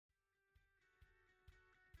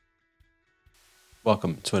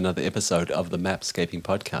Welcome to another episode of the Mapscaping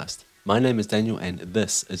Podcast. My name is Daniel, and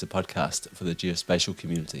this is a podcast for the Geospatial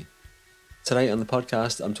community. Today on the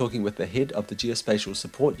podcast, I'm talking with the head of the Geospatial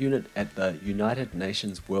Support Unit at the United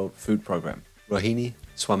Nations World Food Programme, Rohini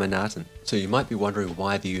Swaminathan. So you might be wondering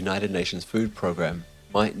why the United Nations Food Programme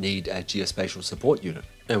might need a Geospatial Support Unit.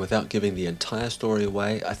 And without giving the entire story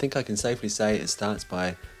away, I think I can safely say it starts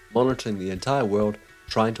by monitoring the entire world,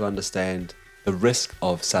 trying to understand the risk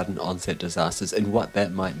of sudden onset disasters and what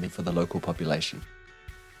that might mean for the local population.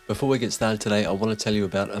 Before we get started today, I want to tell you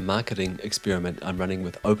about a marketing experiment I'm running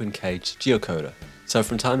with OpenCage Geocoder. So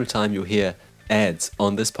from time to time, you'll hear ads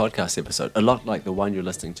on this podcast episode, a lot like the one you're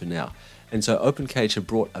listening to now. And so OpenCage have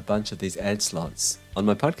brought a bunch of these ad slots on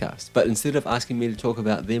my podcast. But instead of asking me to talk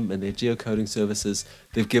about them and their geocoding services,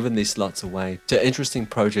 they've given these slots away to interesting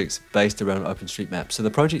projects based around OpenStreetMap. So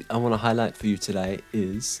the project I want to highlight for you today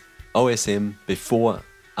is OSM Before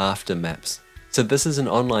After Maps. So this is an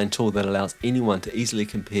online tool that allows anyone to easily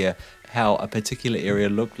compare how a particular area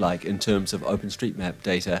looked like in terms of OpenStreetMap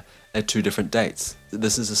data at two different dates.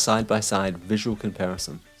 This is a side-by-side visual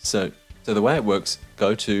comparison. So the way it works,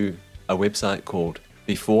 go to a website called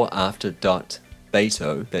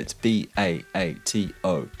beforeafter.bato, that's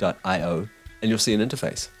BAATO.io, and you'll see an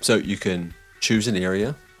interface. So you can choose an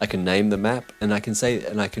area, I can name the map, and I can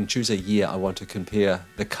choose a year I want to compare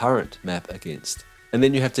the current map against. And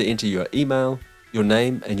then you have to enter your email, your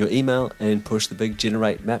name and your email, and push the big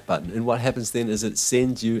generate map button. And what happens then is it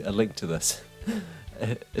sends you a link to this.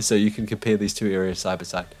 So you can compare these two areas side by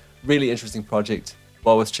side. Really interesting project,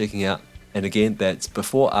 well worth checking out. And again, that's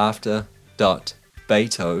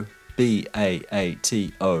beforeafter.bato,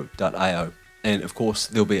 BAATO.io. And of course,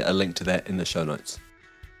 there'll be a link to that in the show notes.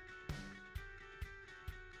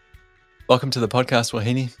 Welcome to the podcast,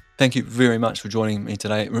 Rohini. Thank you very much for joining me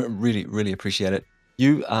today. Really, really appreciate it.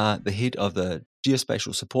 You are the head of the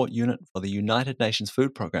Geospatial Support Unit for the United Nations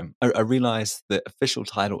Food Programme. I realize the official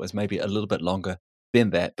title is maybe a little bit longer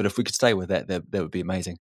than that, but if we could stay with that would be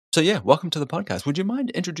amazing. So yeah, welcome to the podcast. Would you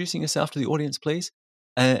mind introducing yourself to the audience, please?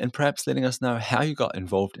 And perhaps letting us know how you got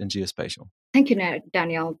involved in geospatial. Thank you,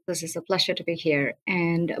 Daniel. This is a pleasure to be here.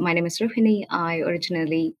 And my name is Rohini. I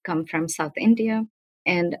originally come from South India.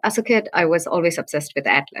 And as a kid, I was always obsessed with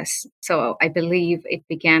Atlas. So I believe it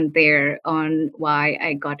began there on why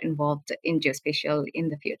I got involved in geospatial in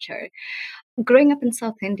the future. Growing up in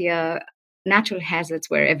South India, natural hazards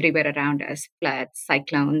were everywhere around us: floods,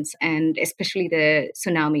 cyclones, and especially the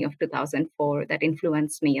tsunami of 2004 that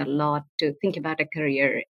influenced me a lot to think about a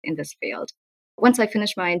career in this field. Once I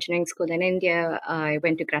finished my engineering school in India, I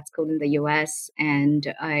went to grad school in the US,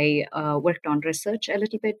 and I worked on research a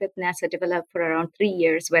little bit with NASA Develop for around 3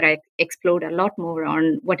 years, where I explored a lot more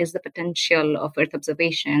on what is the potential of Earth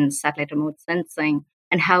observation, satellite remote sensing,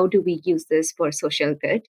 and how do we use this for social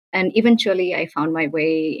good. And eventually, I found my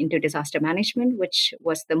way into disaster management, which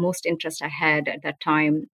was the most interest I had at that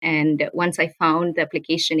time. And once I found the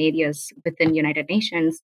application areas within United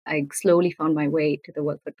Nations, I slowly found my way to the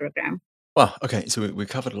World Food Program. Well, okay, so we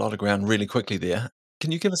covered a lot of ground really quickly there.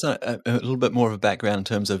 Can you give us a little bit more of a background in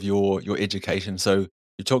terms of your education? So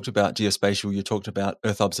you talked about geospatial, you talked about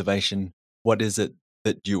Earth observation. What is it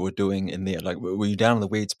that you were doing in there? Like, were you down in the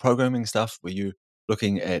weeds programming stuff? Were you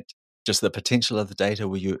looking at just the potential of the data?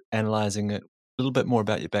 Were you analyzing it? A little bit more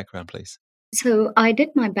about your background, please. So I did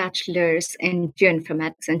my bachelor's in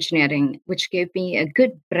geoinformatics engineering, which gave me a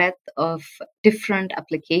good breadth of different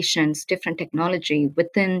applications, different technology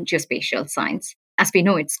within geospatial science. As we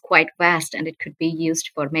know, it's quite vast and it could be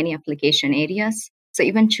used for many application areas. So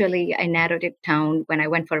eventually, I narrowed it down when I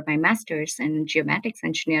went for my master's in geomatics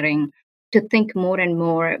engineering to think more and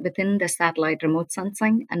more within the satellite remote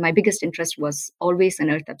sensing. And my biggest interest was always in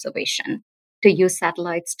Earth observation, to use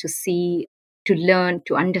satellites to see, to learn,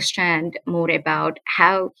 to understand more about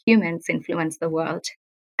how humans influence the world.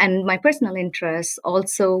 And my personal interests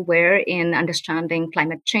also were in understanding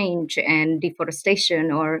climate change and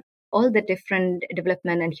deforestation, or all the different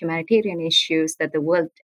development and humanitarian issues that the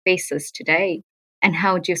world faces today, and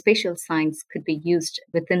how geospatial science could be used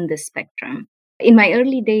within this spectrum. In my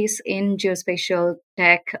early days in geospatial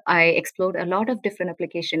tech, I explored a lot of different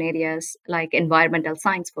application areas like environmental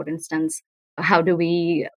science, for instance. How do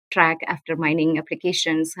we track after mining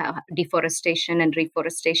applications, deforestation and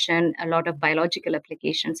reforestation, a lot of biological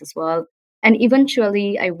applications as well. And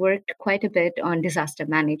eventually, I worked quite a bit on disaster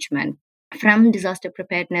management. From disaster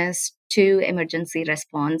preparedness to emergency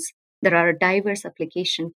response, there are diverse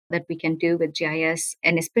applications that we can do with GIS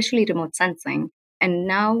and especially remote sensing. And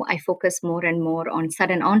now I focus more and more on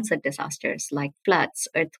sudden onset disasters like floods,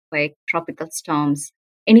 earthquake, tropical storms,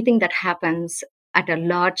 anything that happens at a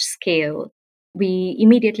large scale we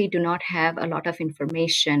immediately do not have a lot of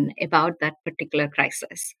information about that particular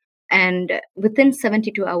crisis. And within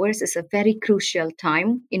 72 hours is a very crucial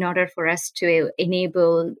time in order for us to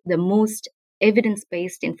enable the most evidence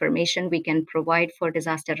based information we can provide for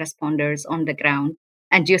disaster responders on the ground.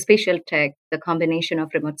 And geospatial tech, the combination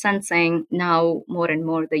of remote sensing, now more and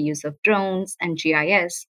more the use of drones and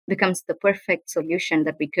GIS, becomes the perfect solution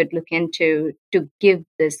that we could look into to give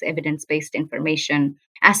this evidence based information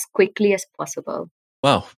as quickly as possible.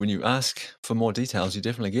 Wow, when you ask for more details, you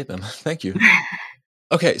definitely get them. Thank you.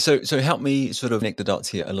 Okay, so help me sort of connect the dots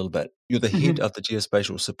here a little bit. You're the head Mhm. of the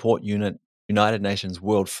Geospatial Support Unit, United Nations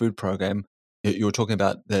World Food Program. You were talking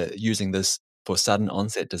about using this for sudden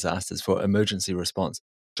onset disasters for emergency response.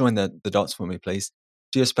 Join the dots for me, please.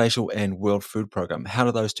 Geospatial and World Food Program. How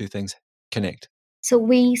do those two things connect? So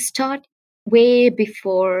we start way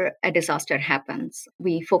before a disaster happens.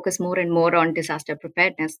 We focus more and more on disaster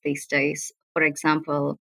preparedness these days. For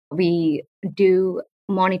example, we do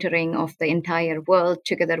monitoring of the entire world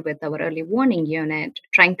together with our early warning unit,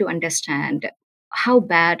 trying to understand how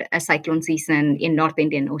bad a cyclone season in North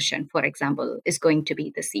Indian Ocean, for example, is going to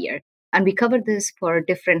be this year. And we cover this for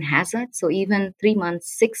different hazards. So even 3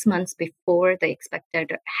 months, 6 months before the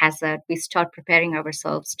expected hazard, we start preparing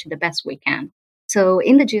ourselves to the best we can. So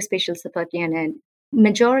in the geospatial support unit,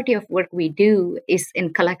 majority of work we do is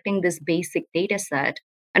in collecting this basic data set,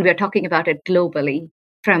 and we're talking about it globally,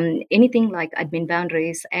 from anything like admin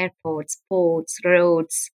boundaries, airports, ports,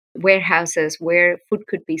 roads, warehouses where food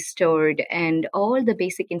could be stored, and all the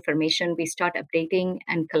basic information we start updating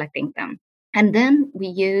and collecting them. And then we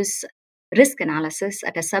use risk analysis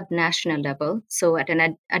at a subnational level. So at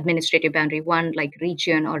an administrative boundary one, like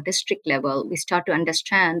region or district level, we start to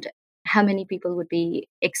understand how many people would be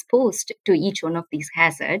exposed to each one of these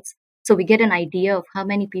hazards. So we get an idea of how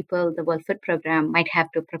many people the World Food Program might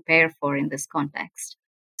have to prepare for in this context.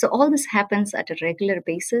 So all this happens at a regular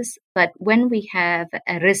basis, but when we have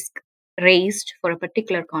a risk raised for a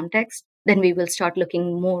particular context, then we will start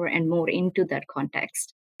looking more and more into that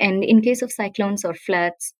context. And in case of cyclones or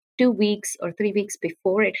floods, 2 weeks or 3 weeks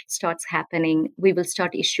before it starts happening, we will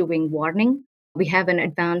start issuing warning. We have an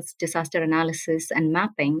advanced disaster analysis and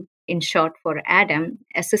mapping, in short for ADAM,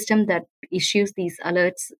 a system that issues these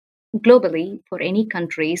alerts globally for any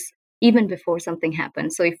countries even before something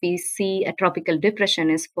happens. So if we see a tropical depression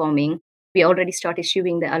is forming, we already start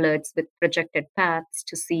issuing the alerts with projected paths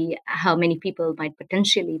to see how many people might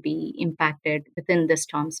potentially be impacted within the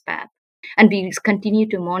storm's path. And we continue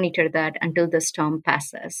to monitor that until the storm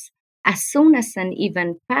passes. As soon as an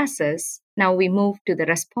event passes, now we move to the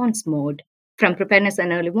response mode. From preparedness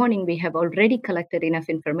and early warning, we have already collected enough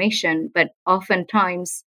information, but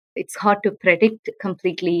oftentimes it's hard to predict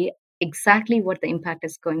completely exactly what the impact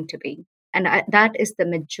is going to be. And that is the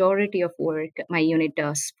majority of work my unit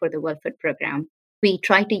does for the World Food Program. We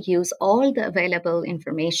try to use all the available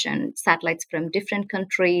information, satellites from different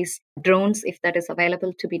countries, drones, if that is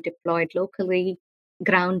available to be deployed locally,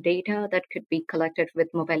 ground data that could be collected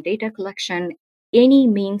with mobile data collection. Any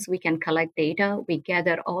means we can collect data, we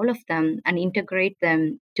gather all of them and integrate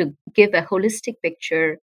them to give a holistic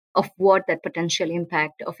picture of what that potential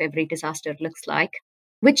impact of every disaster looks like,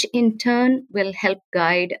 which in turn will help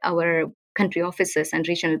guide our country offices and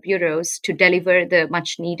regional bureaus to deliver the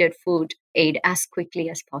much needed food aid as quickly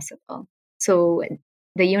as possible. So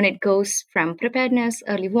the unit goes from preparedness,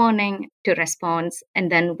 early warning to response,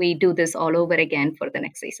 and then we do this all over again for the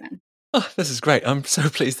next season. Oh, this is great. I'm so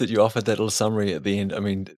pleased that you offered that little summary at the end. I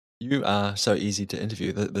mean, you are so easy to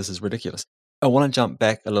interview. This is ridiculous. I want to jump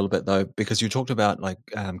back a little bit though, because you talked about like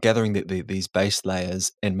gathering these base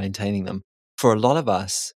layers and maintaining them. For a lot of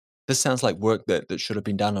us, this sounds like work that should have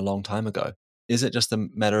been done a long time ago. Is it just a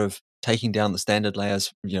matter of taking down the standard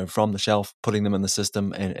layers, from the shelf, putting them in the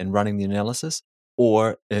system, and running the analysis,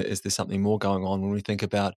 or is there something more going on when we think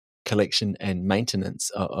about collection and maintenance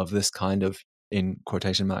of this kind of, in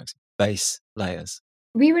quotation marks, base layers?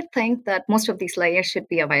 We would think that most of these layers should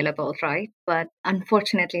be available, right? But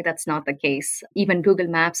unfortunately, that's not the case. Even Google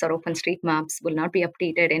Maps or OpenStreetMaps will not be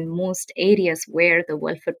updated in most areas where the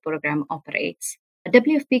World Food Program operates.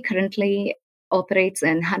 WFP currently operates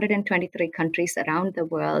in 123 countries around the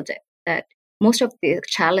world that most of the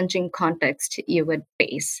challenging context you would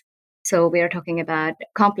face. So we are talking about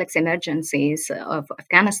complex emergencies of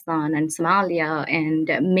Afghanistan and Somalia and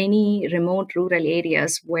many remote rural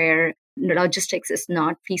areas where logistics is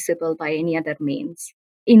not feasible by any other means.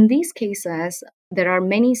 In these cases, there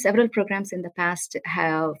are several programs in the past,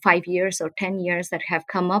 have 5 years or 10 years, that have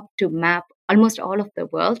come up to map almost all of the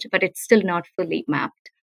world, but it's still not fully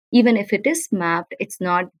mapped. Even if it is mapped, it's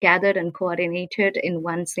not gathered and coordinated in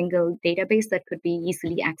one single database that could be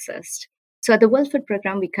easily accessed. So at the World Food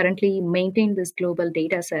Program, we currently maintain these global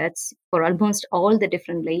data sets for almost all the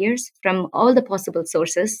different layers from all the possible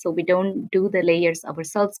sources. So we don't do the layers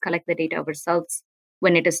ourselves, collect the data ourselves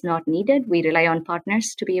when it is not needed. We rely on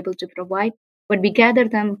partners to be able to provide, but we gather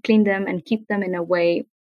them, clean them, and keep them in a way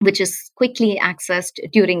which is quickly accessed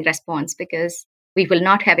during response because we will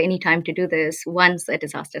not have any time to do this once a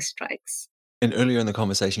disaster strikes. And earlier in the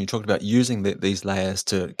conversation, you talked about using these layers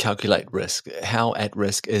to calculate risk. How at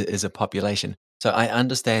risk is a population? So I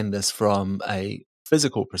understand this from a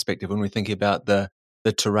physical perspective when we're thinking about the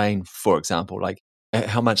terrain, for example, like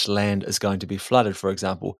how much land is going to be flooded, for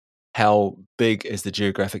example. How big is the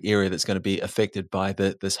geographic area that's going to be affected by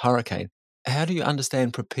this hurricane? How do you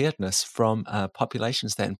understand preparedness from a population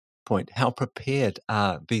standpoint? How prepared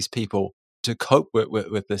are these people to cope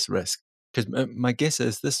with this risk? Because my guess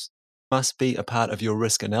is this must be a part of your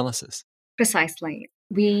risk analysis. Precisely.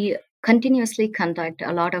 We continuously conduct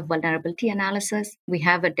a lot of vulnerability analysis. We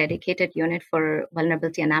have a dedicated unit for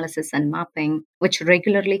vulnerability analysis and mapping, which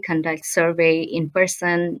regularly conducts survey in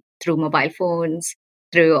person, through mobile phones,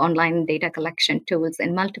 through online data collection tools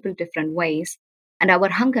in multiple different ways. And our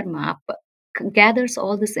hunger map gathers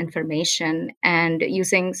all this information and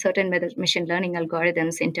using certain machine learning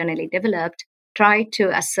algorithms internally developed, try to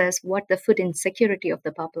assess what the food insecurity of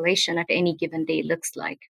the population at any given day looks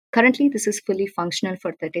like. Currently, this is fully functional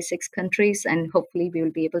for 36 countries, and hopefully, we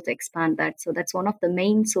will be able to expand that. So, that's one of the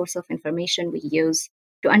main source of information we use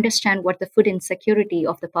to understand what the food insecurity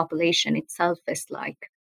of the population itself is like.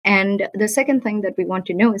 And the second thing that we want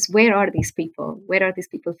to know is where are these people? Where are these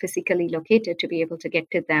people physically located to be able to get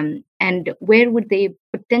to them? And where would they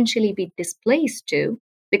potentially be displaced to?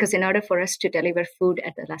 Because in order for us to deliver food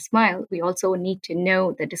at the last mile, we also need to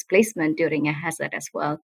know the displacement during a hazard as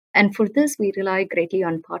well. And for this, we rely greatly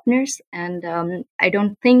on partners. And I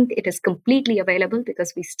don't think it is completely available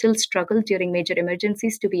because we still struggle during major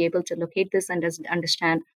emergencies to be able to locate this and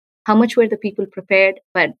understand how much were the people prepared.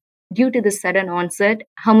 But due to the sudden onset,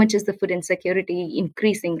 how much is the food insecurity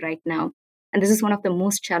increasing right now? And this is one of the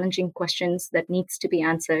most challenging questions that needs to be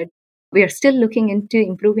answered. We are still looking into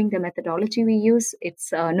improving the methodology we use.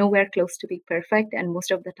 It's nowhere close to be perfect. And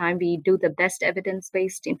most of the time, we do the best evidence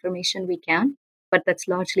based information we can. But that's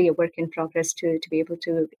largely a work in progress to be able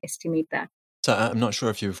to estimate that. So I'm not sure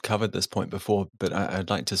if you've covered this point before, but I'd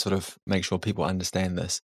like to sort of make sure people understand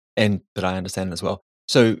this and that I understand as well.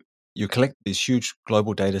 So you collect these huge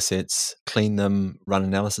global data sets, clean them, run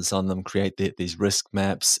analysis on them, create these risk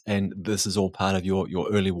maps, and this is all part of your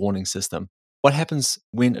early warning system. What happens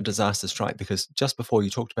when a disaster strikes? Because just before you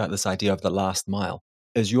talked about this idea of the last mile.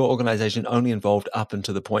 Is your organization only involved up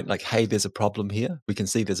until the point like, hey, there's a problem here? We can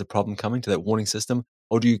see there's a problem coming to that warning system.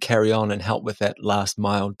 Or do you carry on and help with that last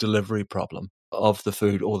mile delivery problem of the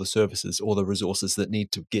food or the services or the resources that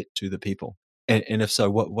need to get to the people? And if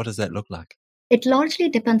so, what does that look like? It largely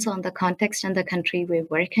depends on the context and the country we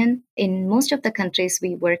work in. In most of the countries,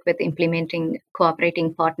 we work with implementing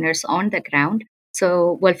cooperating partners on the ground.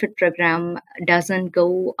 So, World Food Program doesn't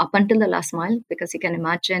go up until the last mile because you can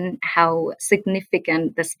imagine how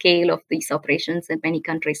significant the scale of these operations in many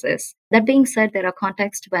countries is. That being said, there are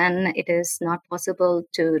contexts when it is not possible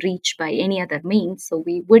to reach by any other means. So,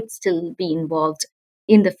 we would still be involved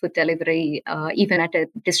in the food delivery, even at a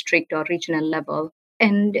district or regional level.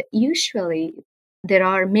 And usually, there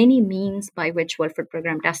are many means by which World Food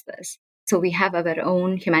Program does this. So we have our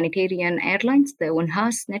own humanitarian airlines, the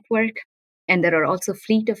UNHAS network, and there are also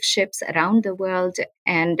fleet of ships around the world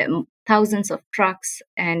and thousands of trucks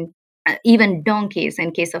and even donkeys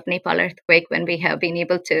in case of Nepal earthquake when we have been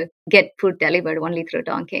able to get food delivered only through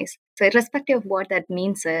donkeys. So irrespective of what that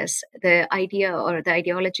means is the idea or the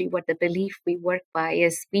ideology, what the belief we work by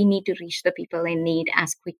is we need to reach the people in need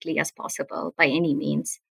as quickly as possible by any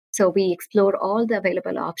means. So we explore all the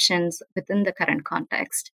available options within the current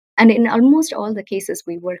context. And in almost all the cases,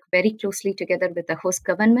 we work very closely together with the host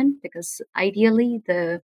government because ideally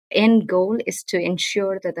the end goal is to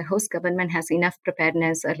ensure that the host government has enough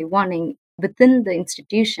preparedness, early warning within the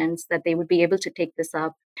institutions that they would be able to take this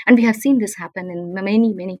up. And we have seen this happen in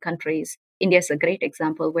many, many countries. India is a great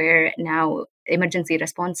example where now emergency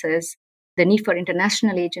responses, the need for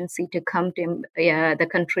international agency to come to the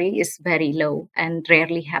country is very low and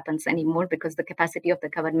rarely happens anymore because the capacity of the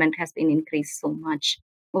government has been increased so much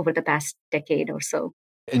over the past decade or so.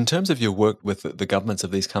 In terms of your work with the governments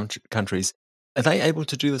of these countries, are they able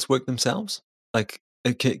to do this work themselves? Like,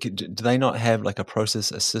 do they not have like a process,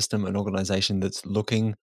 a system, an organization that's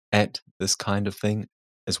looking at this kind of thing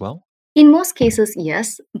as well? In most cases,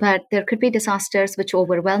 yes, but there could be disasters which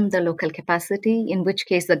overwhelm the local capacity, in which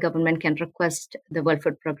case the government can request the World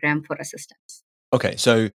Food Program for assistance. Okay,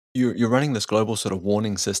 so you're running this global sort of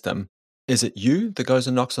warning system. Is it you that goes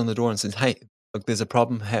and knocks on the door and says, "Hey, look, there's a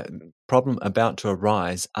problem about to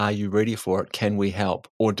arise. Are you ready for it? Can we help?"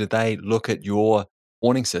 Or do they look at your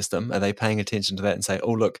warning system? Are they paying attention to that and say,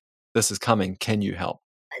 "Oh, look, this is coming. Can you help?"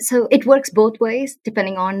 So it works both ways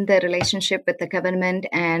depending on the relationship with the government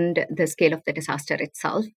and the scale of the disaster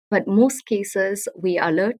itself. But most cases, we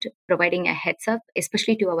alert, providing a heads up,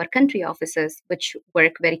 especially to our country offices, which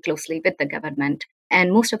work very closely with the government.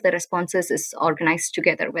 And most of the responses is organized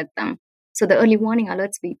together with them. So the early warning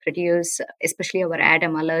alerts we produce, especially our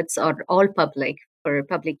ADAM alerts, are all public for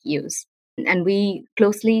public use. And we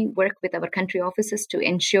closely work with our country offices to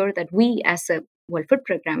ensure that we, as a World Food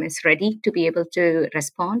Program, is ready to be able to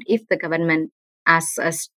respond if the government asks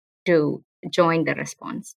us to join the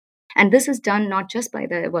response. And this is done not just by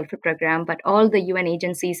the World Food Program, but all the UN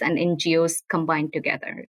agencies and NGOs combined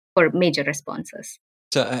together for major responses.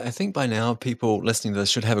 So I think by now people listening to this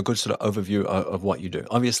should have a good sort of overview of what you do.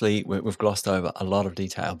 Obviously, we've glossed over a lot of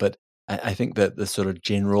detail, but I think that the sort of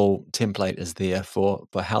general template is there for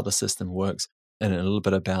how the system works and a little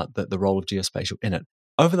bit about the role of geospatial in it.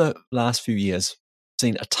 Over the last few years,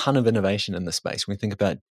 seen a ton of innovation in this space. When you think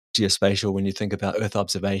about geospatial, when you think about Earth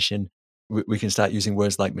observation, we can start using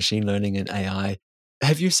words like machine learning and AI.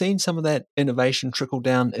 Have you seen some of that innovation trickle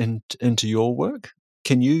down into your work?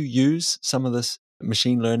 Can you use some of this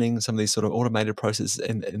machine learning, some of these sort of automated processes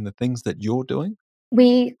in the things that you're doing?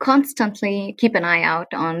 We constantly keep an eye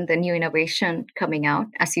out on the new innovation coming out.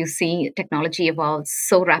 As you see, technology evolves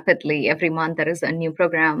so rapidly. Every month, there is a new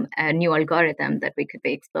program, a new algorithm that we could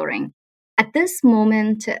be exploring. At this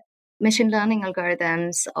moment, machine learning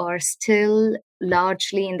algorithms are still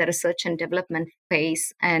largely in the research and development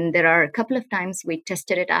phase. And there are a couple of times we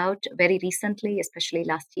tested it out very recently, especially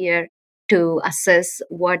last year, to assess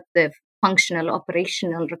what the functional,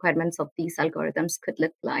 operational requirements of these algorithms could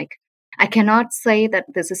look like. I cannot say that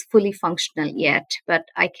this is fully functional yet, but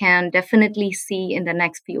I can definitely see in the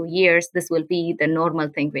next few years this will be the normal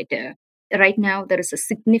thing we do. Right now, there is a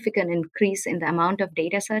significant increase in the amount of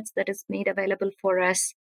data sets that is made available for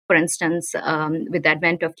us. For instance, with the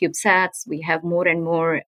advent of CubeSats, we have more and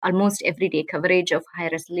more, almost everyday coverage of high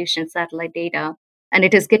resolution satellite data. And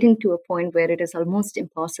it is getting to a point where it is almost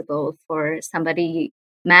impossible for somebody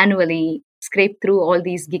manually scrape through all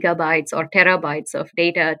these gigabytes or terabytes of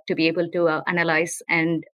data to be able to analyze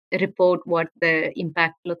and report what the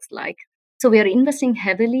impact looks like. So we are investing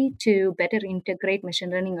heavily to better integrate machine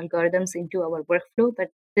learning algorithms into our workflow, but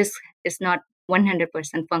this is not 100%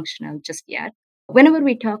 functional just yet. Whenever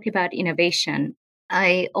we talk about innovation,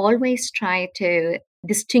 I always try to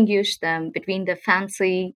distinguish them between the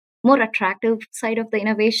fancy, more attractive side of the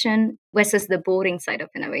innovation versus the boring side of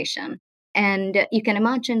innovation. And you can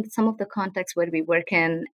imagine some of the contexts where we work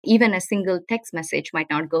in, even a single text message might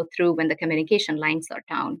not go through when the communication lines are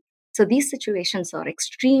down. So these situations are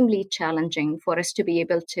extremely challenging for us to be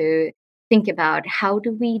able to think about how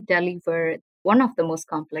do we deliver one of the most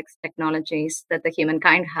complex technologies that the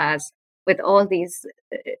humankind has with all these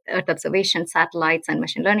Earth observation satellites and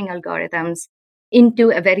machine learning algorithms into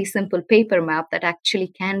a very simple paper map that actually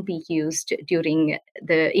can be used during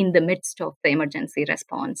the in the midst of the emergency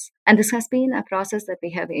response. And this has been a process that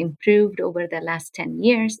we have improved over the last 10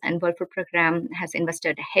 years, and World Food Program has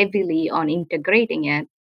invested heavily on integrating it.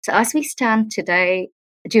 So as we stand today,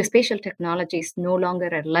 geospatial technology is no longer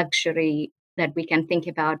a luxury that we can think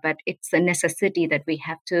about, but it's a necessity that we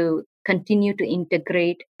have to continue to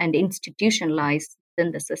integrate and institutionalize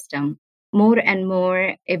in the system. More and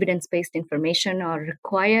more evidence based information are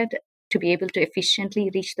required to be able to efficiently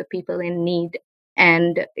reach the people in need.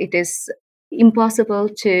 And it is impossible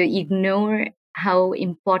to ignore how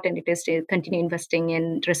important it is to continue investing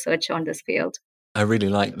in research on this field. I really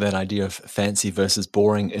like that idea of fancy versus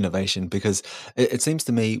boring innovation because it seems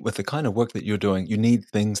to me with the kind of work that you're doing, you need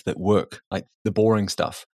things that work, like the boring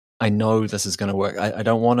stuff. I know this is going to work. I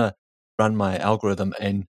don't want to run my algorithm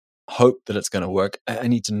and hope that it's going to work. I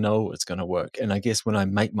need to know it's going to work. And I guess when I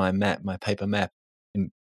make my map, my paper map,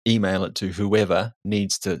 and email it to whoever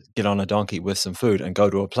needs to get on a donkey with some food and go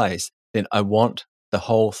to a place, then I want the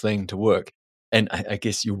whole thing to work. And I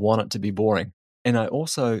guess you want it to be boring. And I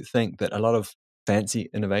also think that a lot of fancy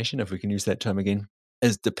innovation, if we can use that term again,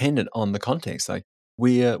 is dependent on the context. Like,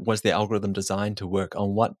 where was the algorithm designed to work?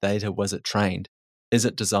 On what data was it trained? Is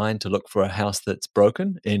it designed to look for a house that's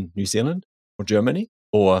broken in New Zealand or Germany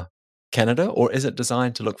or Canada? Or is it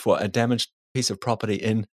designed to look for a damaged piece of property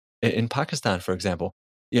in Pakistan, for example?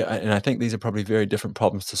 Yeah, and I think these are probably very different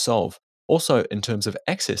problems to solve. Also, in terms of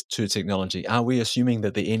access to technology, are we assuming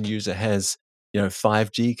that the end user has,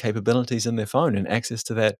 5G capabilities in their phone and access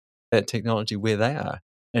to that technology where they are?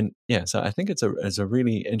 And yeah, so I think it's a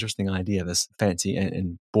really interesting idea, this fancy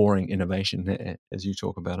and boring innovation as you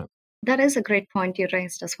talk about it. That is a great point you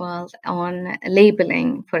raised as well on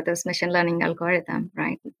labeling for this machine learning algorithm,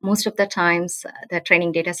 right? Most of the times, the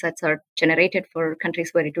training data sets are generated for countries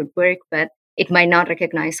where it would work, but it might not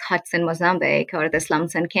recognize huts in Mozambique or the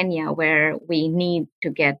slums in Kenya where we need to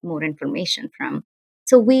get more information from.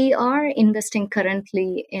 So, we are investing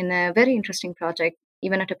currently in a very interesting project,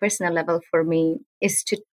 even at a personal level for me, is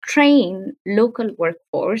to train local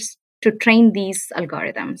workforce to train these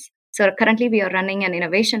algorithms. So currently we are running an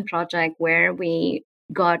innovation project where we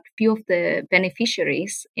got few of the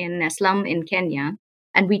beneficiaries in a slum in Kenya,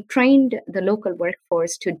 and we trained the local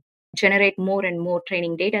workforce to generate more and more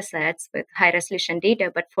training data sets with high resolution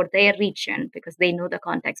data, but for their region because they know the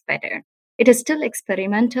context better. It is still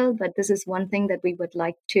experimental, but this is one thing that we would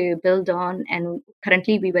like to build on. And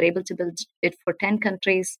currently we were able to build it for 10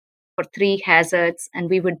 countries for three hazards, and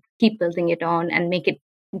we would keep building it on and make it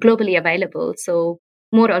globally available. So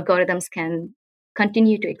more algorithms can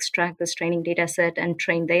continue to extract this training data set and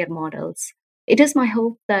train their models. It is my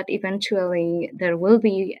hope that eventually there will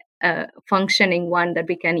be a functioning one that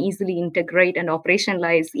we can easily integrate and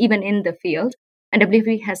operationalize even in the field. And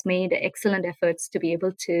WP has made excellent efforts to be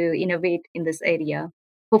able to innovate in this area.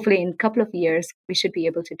 Hopefully, in a couple of years, we should be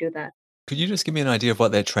able to do that. Could you just give me an idea of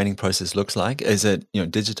what that training process looks like? Is it,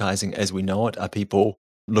 digitizing as we know it? Are people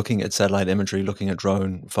looking at satellite imagery, looking at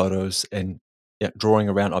drone photos and yeah, drawing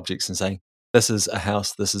around objects and saying, this is a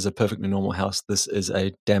house, this is a perfectly normal house, this is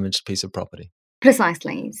a damaged piece of property?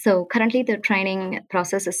 Precisely. So currently, the training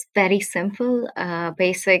process is very simple,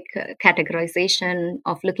 basic categorization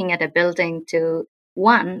of looking at a building to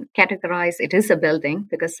one, categorize it is a building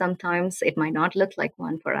because sometimes it might not look like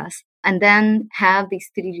one for us. And then have these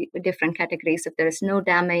three different categories if there is no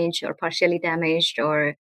damage or partially damaged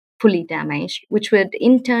or fully damaged, which would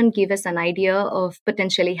in turn give us an idea of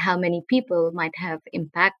potentially how many people might have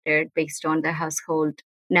impacted based on the household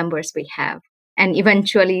numbers we have. And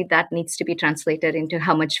eventually, that needs to be translated into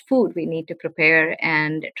how much food we need to prepare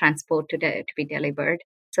and transport to be delivered.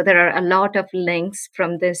 So, there are a lot of links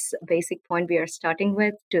from this basic point we are starting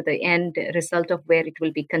with to the end result of where it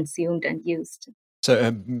will be consumed and used.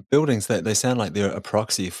 So buildings that they sound like they're a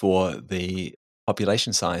proxy for the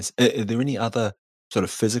population size. Are there any other sort of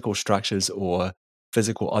physical structures or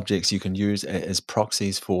physical objects you can use as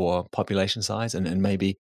proxies for population size, and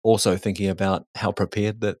maybe also thinking about how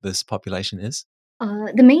prepared that this population is?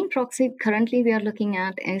 The main proxy currently we are looking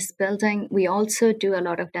at is building. We also do a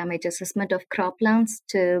lot of damage assessment of croplands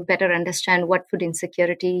to better understand what food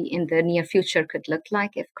insecurity in the near future could look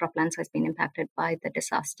like if croplands has been impacted by the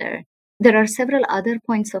disaster. There are several other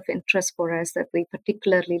points of interest for us that we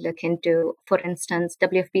particularly look into. For instance,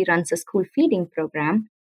 WFP runs a school feeding program.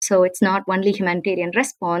 So it's not only humanitarian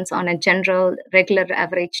response on a general, regular,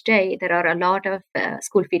 average day. There are a lot of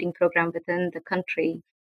school feeding program within the country,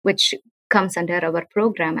 which comes under our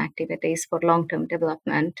program activities for long term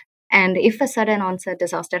development. And if a sudden onset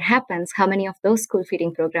disaster happens, how many of those school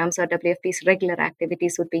feeding programs or WFP's regular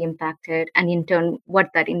activities would be impacted, and in turn,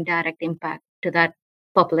 what that indirect impact to that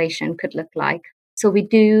population could look like? So, we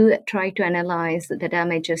do try to analyze the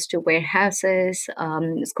damages to warehouses,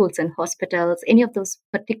 schools, and hospitals, any of those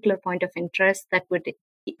particular point of interest that would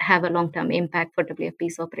have a long term impact for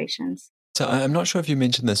WFP's operations. So I'm not sure if you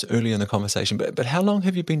mentioned this earlier in the conversation, but how long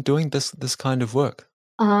have you been doing this kind of work?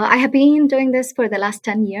 I have been doing this for the last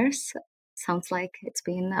 10 years. Sounds like it's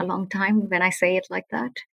been a long time when I say it like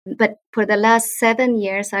that. But for the last 7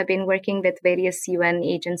 years, I've been working with various UN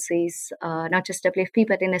agencies, not just WFP,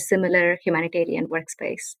 but in a similar humanitarian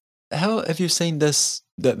workspace. How have you seen this,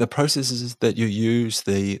 the processes that you use,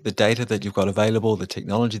 the data that you've got available, the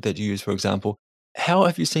technology that you use, for example, how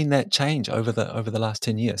have you seen that change over the last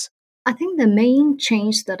 10 years? I think the main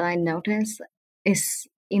change that I notice is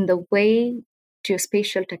in the way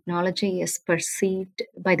geospatial technology is perceived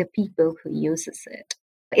by the people who uses it.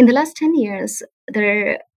 In the last 10 years,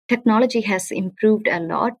 the technology has improved a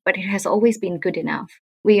lot, but it has always been good enough.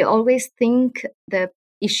 We always think the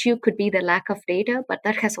issue could be the lack of data, but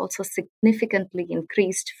that has also significantly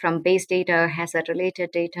increased from base data, hazard related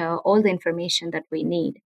data, all the information that we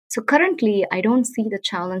need. So currently, I don't see the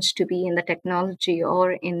challenge to be in the technology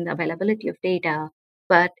or in the availability of data,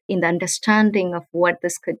 but in the understanding of what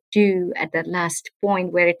this could do at the last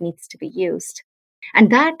point where it needs to be used.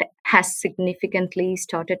 And that has significantly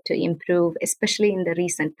started to improve, especially in the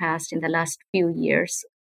recent past, in the last few years.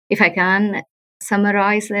 If I can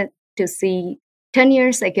summarize it to see 10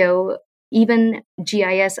 years ago, even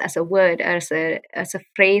GIS as a word, as a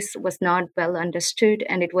phrase, was not well understood,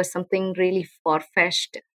 and it was something really far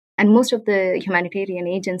fetched. And most of the humanitarian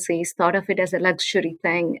agencies thought of it as a luxury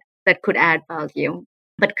thing that could add value.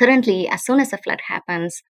 But currently, as soon as a flood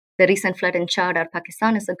happens, the recent flood in Chad or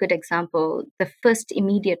Pakistan is a good example. The first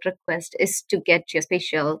immediate request is to get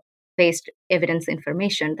geospatial based evidence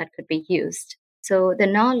information that could be used. So the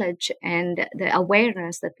knowledge and the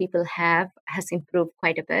awareness that people have has improved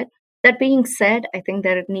quite a bit. That being said, I think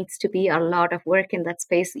there needs to be a lot of work in that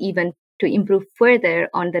space, even to improve further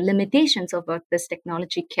on the limitations of what this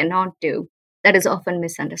technology cannot do. That is often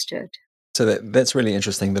misunderstood. So that's really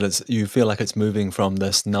interesting that you feel like it's moving from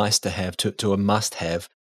this nice to have to a must have.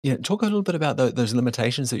 Talk a little bit about those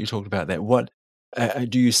limitations that you talked about. That what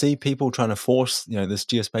do you see people trying to force this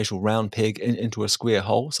geospatial round peg into a square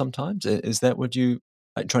hole? Sometimes is that what you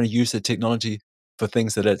like, trying to use the technology for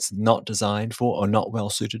things that it's not designed for or not well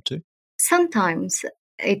suited to? Sometimes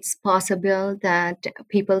it's possible that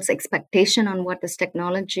people's expectation on what this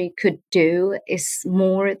technology could do is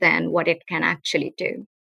more than what it can actually do.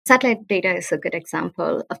 Satellite data is a good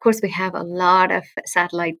example. Of course, we have a lot of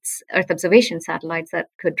satellites, Earth observation satellites, that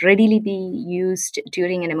could readily be used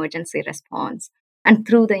during an emergency response. And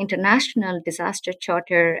through the International Disaster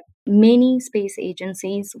Charter, many space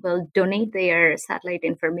agencies will donate their satellite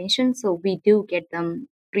information. So we do get them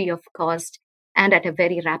free of cost and at a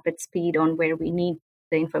very rapid speed on where we need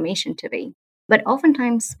the information to be. But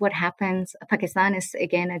oftentimes, what happens, Pakistan is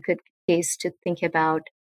again a good case to think about.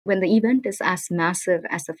 When the event is as massive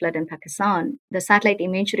as the flood in Pakistan, the satellite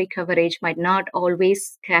imagery coverage might not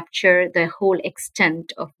always capture the whole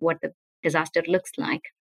extent of what the disaster looks like.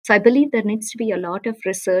 So I believe there needs to be a lot of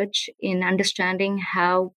research in understanding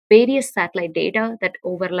how various satellite data that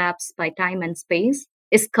overlaps by time and space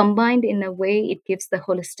is combined in a way it gives the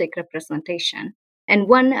holistic representation. And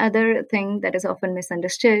one other thing that is often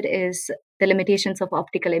misunderstood is the limitations of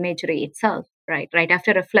optical imagery itself, right? Right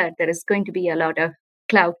after a flood, there is going to be a lot of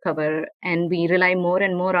cloud cover, and we rely more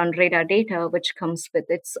and more on radar data, which comes with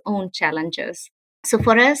its own challenges. So,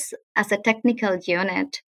 for us as a technical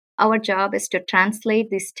unit, our job is to translate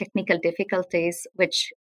these technical difficulties,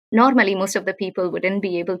 which normally most of the people wouldn't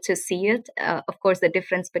be able to see it. Of course, the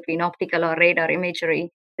difference between optical or radar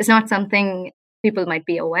imagery is not something people might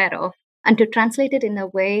be aware of. And to translate it in a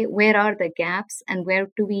way, where are the gaps and where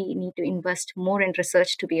do we need to invest more in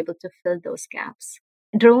research to be able to fill those gaps?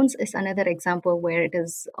 Drones is another example where it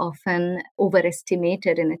is often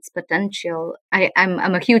overestimated in its potential. I'm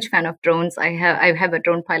a huge fan of drones. I have a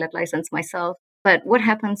drone pilot license myself. But what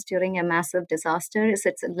happens during a massive disaster is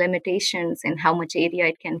its limitations in how much area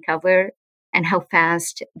it can cover and how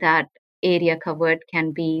fast that area covered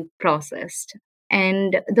can be processed.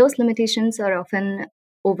 And those limitations are often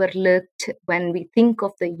overlooked when we think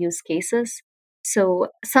of the use cases. So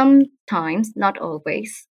sometimes, not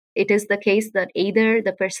always, it is the case that either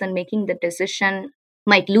the person making the decision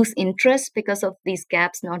might lose interest because of these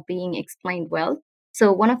gaps not being explained well.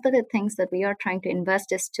 So, one of the things that we are trying to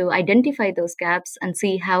invest is to identify those gaps and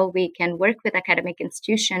see how we can work with academic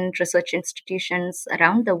institutions, research institutions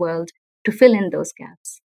around the world to fill in those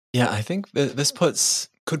gaps. Yeah, I think that this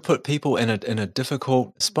could put people in a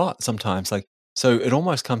difficult spot sometimes. Like, so it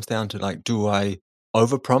almost comes down to like, do I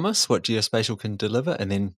overpromise what geospatial can deliver and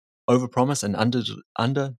then overpromise and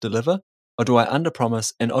under deliver, or do I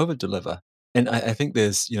underpromise and over deliver? And I think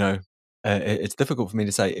there's, it's difficult for me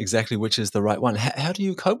to say exactly which is the right one. How do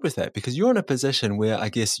you cope with that? Because you're in a position where I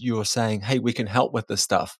guess you're saying, hey, we can help with this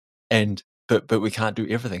stuff, and but we can't do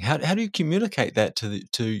everything. How do you communicate that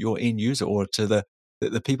to your end user or to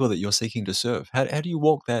the people that you're seeking to serve? How do you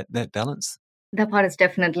walk that balance? That part is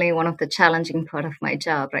definitely one of the challenging part of my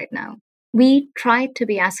job right now. We try to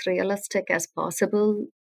be as realistic as possible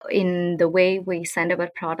in the way we send our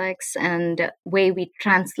products and way we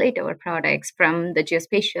translate our products from the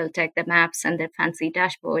geospatial tech, the maps and the fancy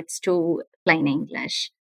dashboards to plain English.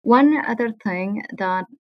 One other thing that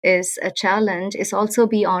is a challenge is also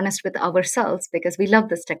be honest with ourselves because we love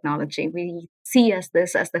this technology. We see as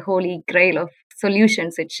this as the holy grail of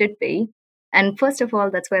solutions it should be. And first of all,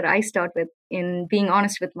 that's where I start with in being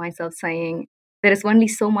honest with myself, saying there is only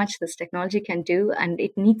so much this technology can do, and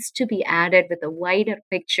it needs to be added with a wider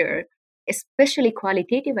picture, especially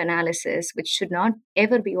qualitative analysis, which should not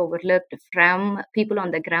ever be overlooked from people on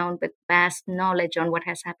the ground with vast knowledge on what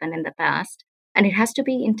has happened in the past. And it has to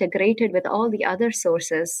be integrated with all the other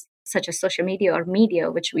sources, such as social media or media,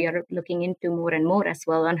 which we are looking into more and more as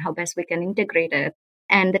well, on how best we can integrate it.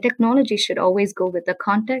 And the technology should always go with the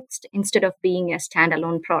context instead of being a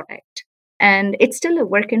standalone product. And it's still a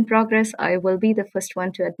work in progress. I will be the first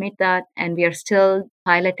one to admit that. And we are still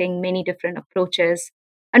piloting many different approaches.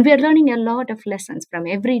 And we are learning a lot of lessons from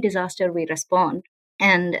every disaster we respond.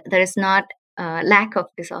 And there is not a lack of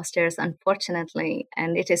disasters, unfortunately.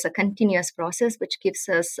 And it is a continuous process which gives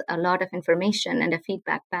us a lot of information and a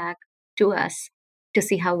feedback back to us to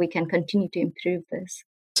see how we can continue to improve this.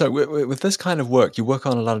 So with this kind of work, you work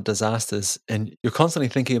on a lot of disasters and you're constantly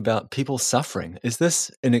thinking about people suffering. Is this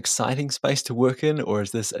an exciting space to work in, or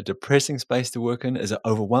is this a depressing space to work in? Is it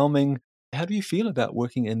overwhelming? How do you feel about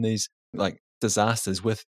working in these like disasters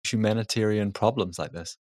with humanitarian problems like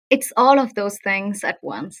this? It's all of those things at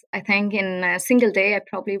once. I think in a single day, I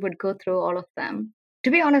probably would go through all of them. To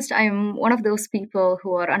be honest, I'm one of those people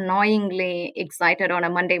who are annoyingly excited on a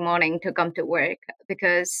Monday morning to come to work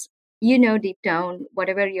because you know deep down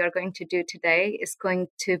whatever you're going to do today is going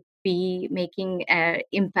to be making an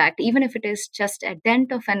impact. Even if it is just a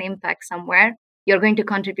dent of an impact somewhere, you're going to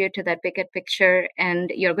contribute to that bigger picture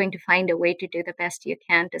and you're going to find a way to do the best you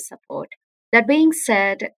can to support. That being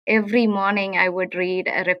said, every morning I would read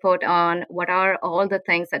a report on what are all the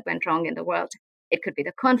things that went wrong in the world. It could be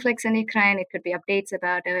the conflicts in Ukraine, it could be updates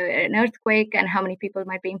about an earthquake and how many people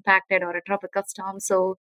might be impacted, or a tropical storm.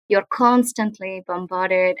 So you're constantly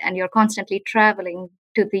bombarded and you're constantly traveling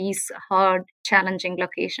to these hard, challenging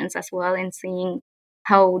locations as well and seeing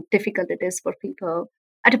how difficult it is for people.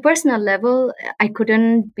 At a personal level, I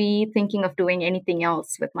couldn't be thinking of doing anything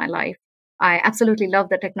else with my life. I absolutely love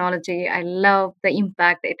the technology. I love the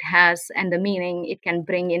impact it has and the meaning it can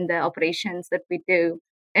bring in the operations that we do.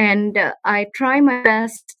 And I try my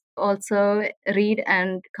best to also read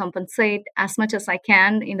and compensate as much as I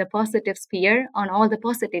can in the positive sphere on all the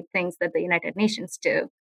positive things that the United Nations do.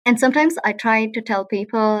 And sometimes I try to tell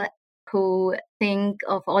people who think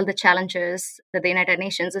of all the challenges that the United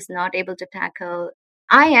Nations is not able to tackle.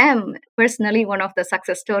 I am personally one of the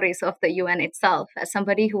success stories of the UN itself. As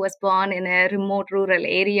somebody who was born in a remote rural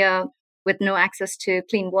area with no access to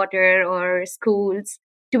clean water or schools,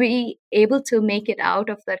 to be able to make it out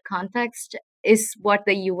of that context is what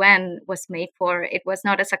the UN was made for. It was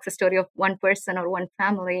not a success story of one person or one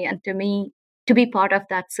family. And to me, to be part of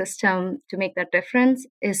that system to make that difference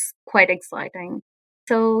is quite exciting.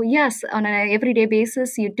 So, yes, on an everyday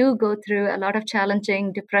basis, you do go through a lot of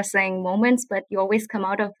challenging, depressing moments, but you always come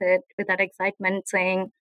out of it with that excitement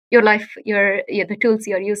saying, your life, the tools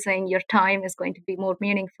you're using, your time is going to be more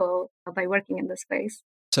meaningful by working in this space.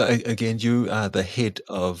 So again, you are the head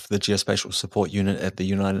of the Geospatial Support Unit at the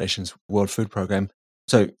United Nations World Food Programme.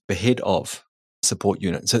 So the head of support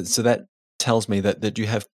unit. So that tells me that you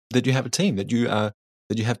have a team, that you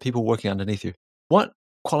have people working underneath you. What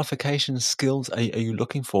qualifications, skills are you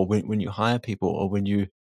looking for when you hire people, or when you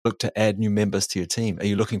look to add new members to your team? Are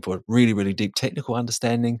you looking for really, really deep technical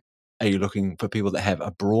understanding? Are you looking for people that have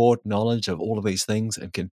a broad knowledge of all of these things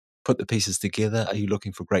and can put the pieces together? Are you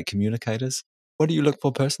looking for great communicators? What do you look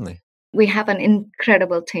for personally? We have an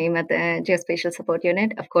incredible team at the Geospatial Support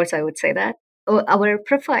Unit. Of course, I would say that. Our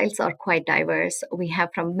profiles are quite diverse. We have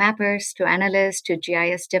from mappers to analysts to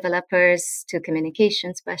GIS developers to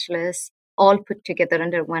communication specialists, all put together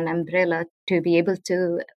under one umbrella to be able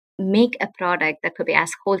to make a product that could be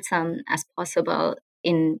as wholesome as possible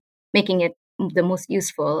in making it the most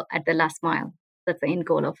useful at the last mile. That's the end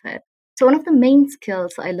goal of it. So, one of the main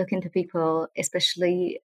skills I look into people,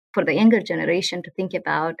 especially for the younger generation, to think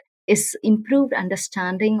about is improved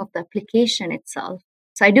understanding of the application itself.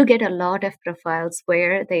 So I do get a lot of profiles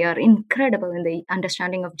where they are incredible in the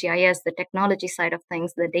understanding of GIS, the technology side of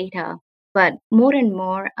things, the data. But more and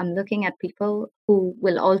more, I'm looking at people who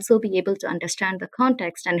will also be able to understand the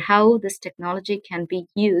context and how this technology can be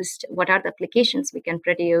used, what are the applications we can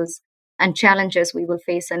produce, and challenges we will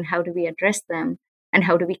face, and how do we address them, and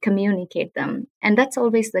how do we communicate them. And that's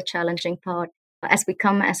always the challenging part as we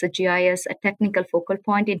come as a GIS, a technical focal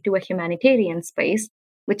point into a humanitarian space,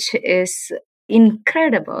 which is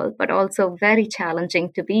incredible, but also very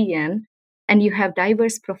challenging to be in. And you have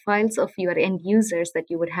diverse profiles of your end users that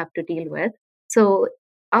you would have to deal with. So,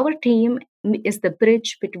 our team is the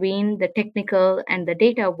bridge between the technical and the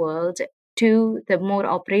data world to the more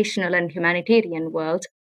operational and humanitarian world.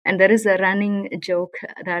 And there is a running joke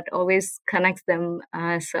that always connects them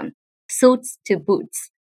as suits to boots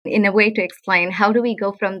in a way to explain how do we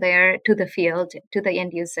go from there to the field to the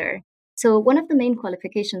end user. So one of the main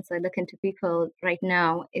qualifications I look into people right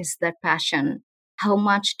now is that passion. How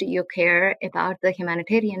much do you care about the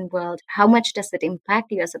humanitarian world? How much does it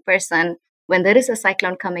impact you as a person? When there is a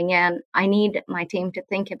cyclone coming in, I need my team to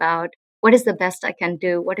think about what is the best I can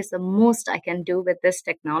do? What is the most I can do with this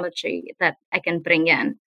technology that I can bring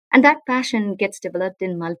in? And that passion gets developed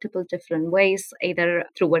in multiple different ways, either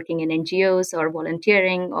through working in NGOs or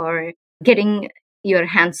volunteering or getting your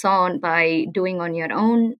hands on by doing on your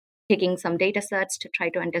own, taking some data sets to try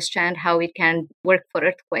to understand how it can work for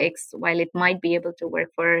earthquakes while it might be able to work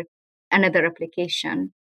for another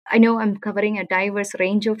application. I know I'm covering a diverse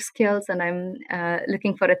range of skills and I'm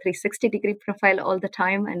looking for a 360-degree profile all the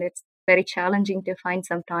time, and it's very challenging to find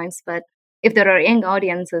sometimes. But if there are young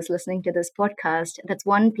audiences listening to this podcast, that's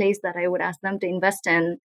one place that I would ask them to invest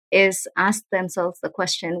in is ask themselves the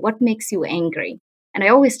question, what makes you angry? And I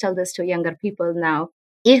always tell this to younger people now.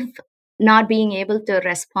 If not being able to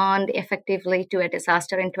respond effectively to a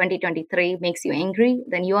disaster in 2023 makes you angry,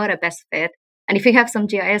 then you are a best fit. And if you have some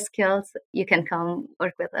GIS skills, you can come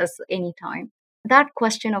work with us anytime. That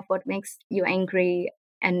question of what makes you angry,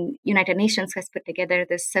 and United Nations has put together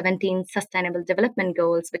this 17 Sustainable Development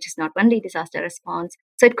Goals, which is not only disaster response.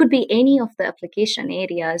 So it could be any of the application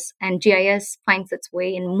areas, and GIS finds its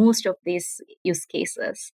way in most of these use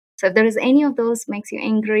cases. So if there is any of those makes you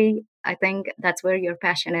angry, I think that's where your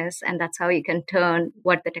passion is, and that's how you can turn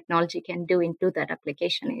what the technology can do into that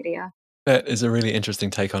application area. That is a really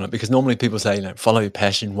interesting take on it, because normally people say, follow your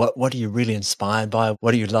passion. What are you really inspired by?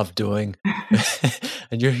 What do you love doing?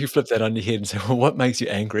 And you flip that on your head and say, well, what makes you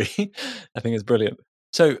angry? I think it's brilliant.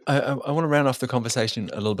 So I want to round off the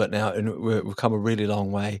conversation a little bit now, and we've come a really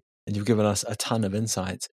long way, and you've given us a ton of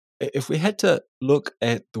insights. If we had to look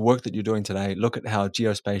at the work that you're doing today, look at how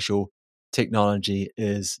geospatial technology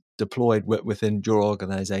is deployed within your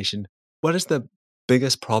organization, what is the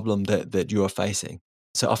biggest problem that you are facing?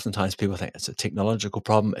 So oftentimes people think it's a technological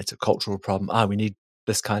problem, it's a cultural problem. We need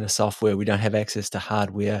this kind of software. We don't have access to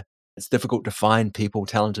hardware. It's difficult to find people,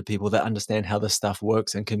 talented people that understand how this stuff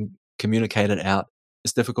works and can communicate it out.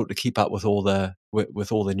 It's difficult to keep up with all the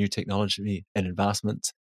with all the new technology and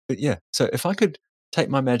advancements. But yeah, so if I could take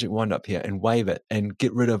my magic wand up here and wave it and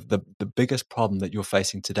get rid of the biggest problem that you're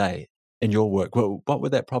facing today in your work, what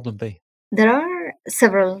would that problem be? There are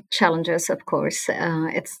several challenges, of course.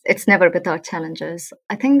 It's never without challenges.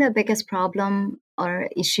 I think the biggest problem or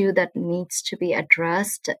issue that needs to be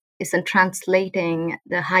addressed is in translating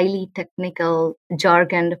the highly technical,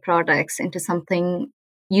 jargoned products into something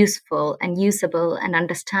useful and usable and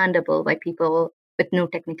understandable by people with no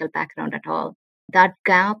technical background at all. That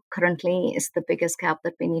gap currently is the biggest gap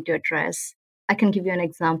that we need to address. I can give you an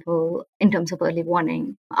example in terms of early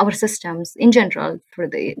warning. Our systems in general for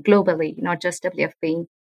the globally, not just WFP,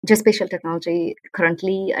 geospatial technology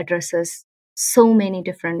currently addresses so many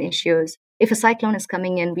different issues. If a cyclone is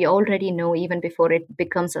coming in, we already know even before it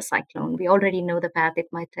becomes a cyclone. We already know the path it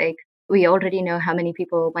might take. We already know how many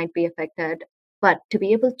people might be affected. But to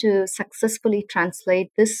be able to successfully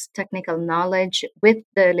translate this technical knowledge with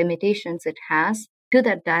the limitations it has to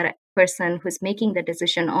that direct person who's making the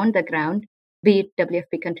decision on the ground, be it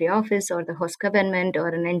WFP country office or the host government or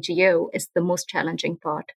an NGO, is the most challenging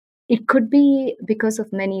part. It could be because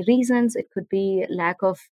of many reasons. It could be lack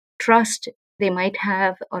of trust they might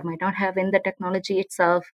have or might not have in the technology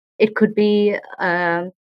itself. It could be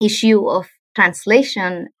an issue of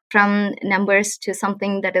translation from numbers to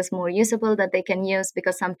something that is more usable that they can use,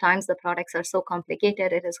 because sometimes the products are so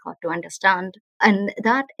complicated it is hard to understand. And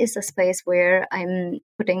that is a space where I'm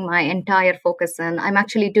putting my entire focus in. I'm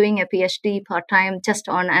actually doing a PhD part-time just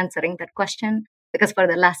on answering that question, because for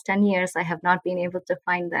the last 10 years I have not been able to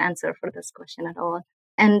find the answer for this question at all.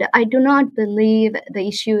 And I do not believe the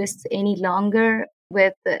issue is any longer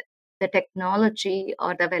with the technology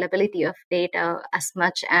or the availability of data as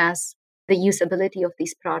much as the usability of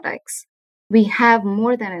these products. We have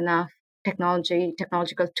more than enough technology,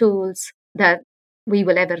 technological tools that we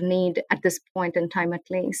will ever need at this point in time, at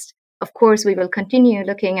least. Of course, we will continue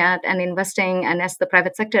looking at and investing, and as the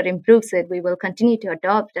private sector improves it, we will continue to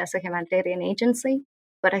adopt as a humanitarian agency.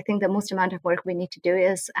 But I think the most amount of work we need to do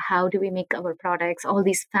is how do we make our products, all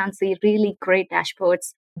these fancy, really great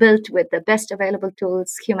dashboards built with the best available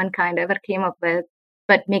tools humankind ever came up with,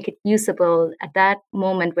 but make it usable at that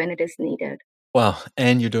moment when it is needed. Wow,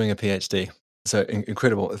 and you're doing a PhD. So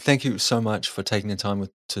incredible. Thank you so much for taking the time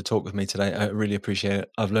to talk with me today. I really appreciate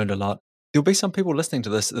it. I've learned a lot. There'll be some people listening to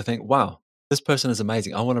this that think, wow, this person is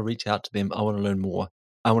amazing. I want to reach out to them. I want to learn more.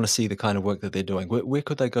 I want to see the kind of work that they're doing. Where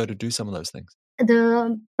could they go to do some of those things?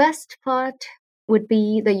 The best part would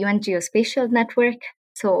be the UN Geospatial Network.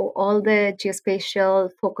 So, all the geospatial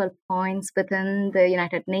focal points within the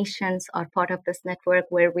United Nations are part of this network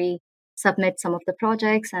where we submit some of the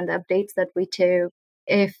projects and the updates that we do.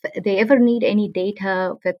 If they ever need any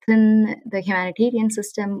data within the humanitarian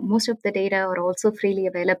system, most of the data are also freely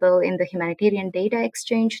available in the humanitarian data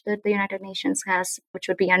exchange that the United Nations has, which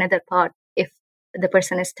would be another part. If the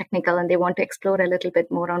person is technical and they want to explore a little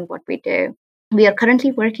bit more on what we do. We are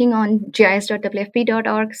currently working on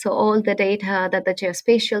gis.wfp.org, so all the data that the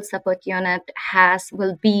Geospatial Support Unit has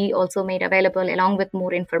will be also made available along with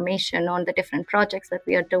more information on the different projects that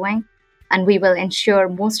we are doing. And we will ensure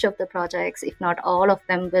most of the projects, if not all of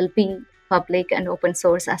them, will be public and open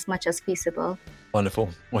source as much as feasible. Wonderful.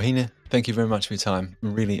 Well, Hina, thank you very much for your time.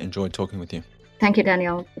 Really enjoyed talking with you. Thank you,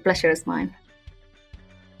 Daniel. The pleasure is mine.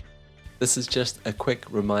 This is just a quick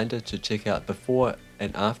reminder to check out before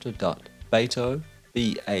and after.beato,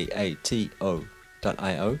 BAATO.io.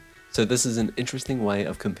 So this is an interesting way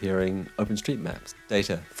of comparing OpenStreetMap's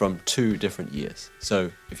data from 2 different years. So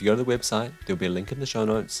if you go to the website, there'll be a link in the show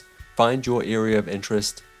notes. Find your area of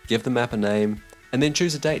interest, give the map a name, and then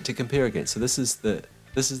choose a date to compare against. So this is the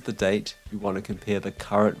date you want to compare the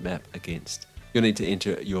current map against. You'll need to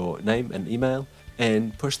enter your name and email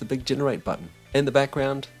and push the big generate button. In the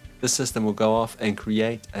background, the system will go off and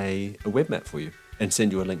create a web map for you and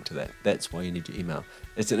send you a link to that. That's why you need your email.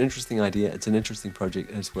 It's an interesting idea, it's an interesting project,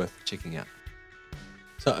 and it's worth checking out.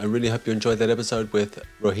 So I really hope you enjoyed that episode with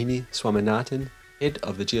Rohini Swaminathan, head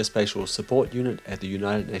of the Geospatial Support Unit at the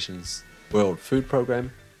United Nations World Food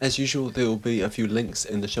Programme. As usual, there will be a few links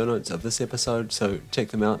in the show notes of this episode, so check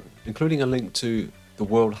them out, including a link to the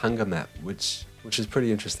World Hunger Map, which is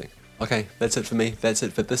pretty interesting. Okay, that's it for me. That's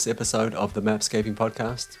it for this episode of the Mapscaping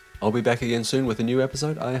Podcast. I'll be back again soon with a new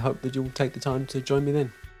episode. I hope that you'll take the time to join me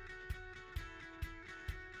then.